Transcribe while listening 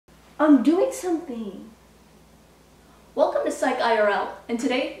I'm doing something. Welcome to Psych IRL, and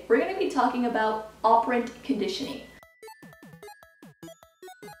today we're going to be talking about operant conditioning.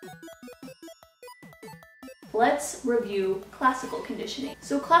 Let's review classical conditioning.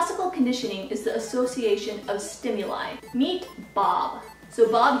 So classical conditioning is the association of stimuli. Meet Bob.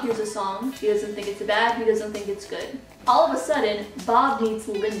 So Bob hears a song, he doesn't think it's bad, he doesn't think it's good. All of a sudden, Bob meets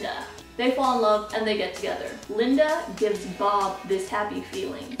Linda. They fall in love and they get together. Linda gives Bob this happy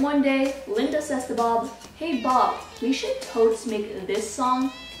feeling. One day, Linda says to Bob, "Hey Bob, we should totes make this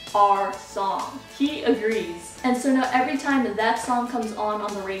song our song." He agrees. And so now every time that song comes on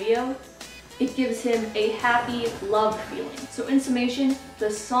the radio, it gives him a happy love feeling. So in summation,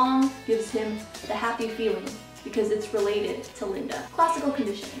 the song gives him the happy feeling because it's related to Linda. Classical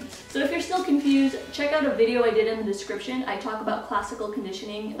conditioning. So if you're still confused, check out a video I did in the description. I talk about classical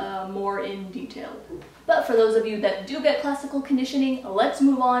conditioning more in detail. But for those of you that do get classical conditioning, let's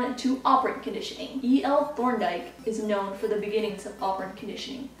move on to operant conditioning. E.L. Thorndike is known for the beginnings of operant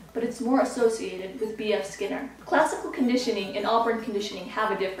conditioning, but it's more associated with B.F. Skinner. Classical conditioning and operant conditioning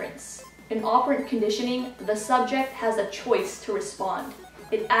have a difference. In operant conditioning, the subject has a choice to respond.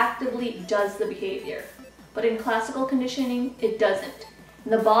 It actively does the behavior. But in classical conditioning, it doesn't.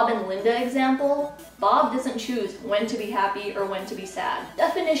 In the Bob and Linda example, Bob doesn't choose when to be happy or when to be sad.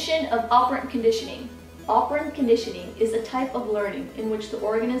 Definition of operant conditioning. Operant conditioning is a type of learning in which the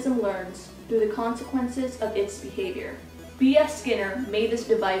organism learns through the consequences of its behavior. B.F. Skinner made this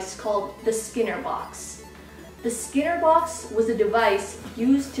device called the Skinner box. The Skinner box was a device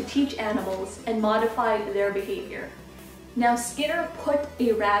used to teach animals and modify their behavior. Now Skinner put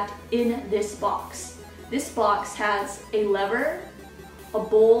a rat in this box. This box has a lever, a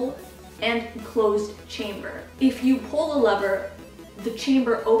bowl, and a closed chamber. If you pull the lever, the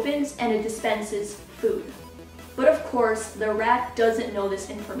chamber opens and it dispenses food. But of course, the rat doesn't know this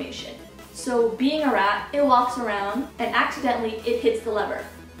information. So being a rat, it walks around and accidentally it hits the lever.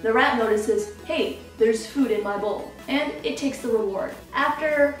 The rat notices, hey, there's food in my bowl, and it takes the reward.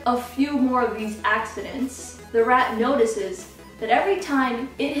 After a few more of these accidents, the rat notices that every time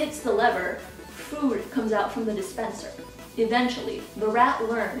it hits the lever, food comes out from the dispenser. Eventually, the rat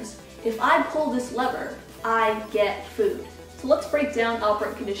learns, if I pull this lever, I get food. So let's break down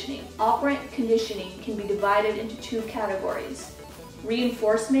operant conditioning. Operant conditioning can be divided into two categories: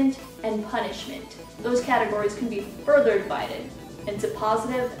 reinforcement and punishment. Those categories can be further divided into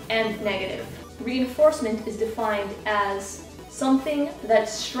positive and negative. Reinforcement is defined as something that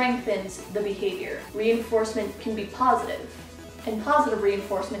strengthens the behavior. Reinforcement can be positive, and positive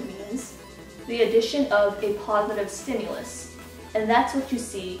reinforcement means the addition of a positive stimulus. And that's what you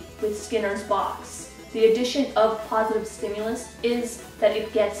see with Skinner's box. The addition of positive stimulus is that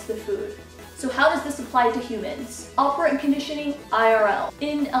it gets the food. So how does this apply to humans? Operant conditioning, IRL.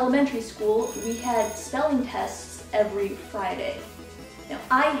 In elementary school, we had spelling tests every Friday. Now,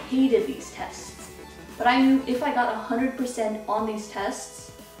 I hated these tests, but I knew if I got 100% on these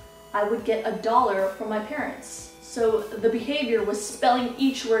tests, I would get $1 from my parents. So the behavior was spelling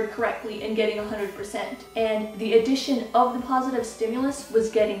each word correctly and getting 100%. And the addition of the positive stimulus was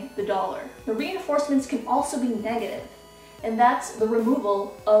getting the $1. The reinforcements can also be negative, and that's the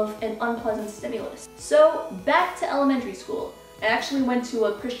removal of an unpleasant stimulus. So back to elementary school. I actually went to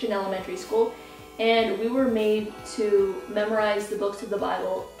a Christian elementary school, and we were made to memorize the books of the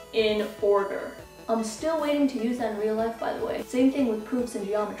Bible in order. I'm still waiting to use that in real life, by the way. Same thing with proofs in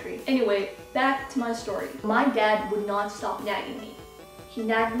geometry. Anyway, back to my story. My dad would not stop nagging me. He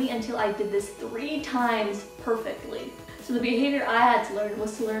nagged me until I did this 3 times perfectly. So the behavior I had to learn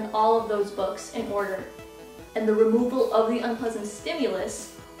was to learn all of those books in order. And the removal of the unpleasant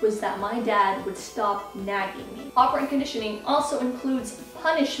stimulus was that my dad would stop nagging me. Operant conditioning also includes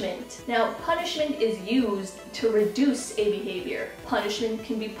punishment. Now, punishment is used to reduce a behavior. Punishment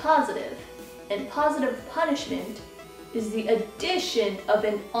can be positive. And positive punishment is the addition of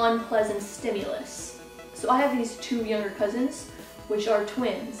an unpleasant stimulus. So I have these 2 younger cousins, which are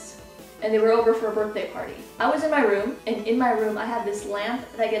twins, and they were over for a birthday party. I was in my room, and in my room I have this lamp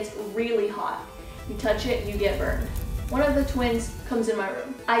that gets really hot. You touch it, you get burned. One of the twins comes in my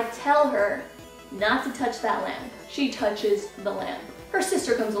room. I tell her not to touch that lamp. She touches the lamp. Her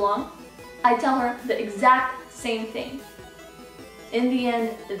sister comes along. I tell her the exact same thing. In the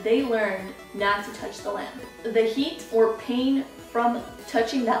end, they learned not to touch the lamp. The heat or pain from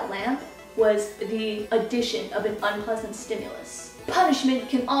touching that lamp was the addition of an unpleasant stimulus. Punishment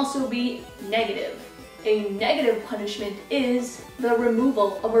can also be negative. A negative punishment is the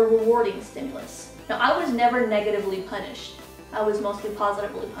removal of a rewarding stimulus. Now, I was never negatively punished. I was mostly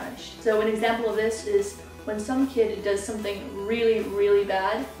positively punished. So an example of this is when some kid does something really, really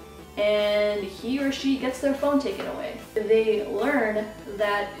bad and he or she gets their phone taken away. They learn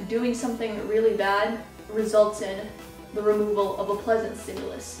that doing something really bad results in the removal of a pleasant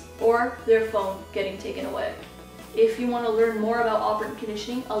stimulus, or their phone getting taken away. If you want to learn more about operant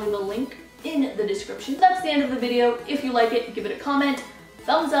conditioning, I'll leave a link in the description. That's the end of the video. If you like it, give it a comment,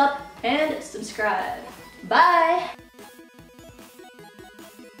 thumbs up, and subscribe. Bye!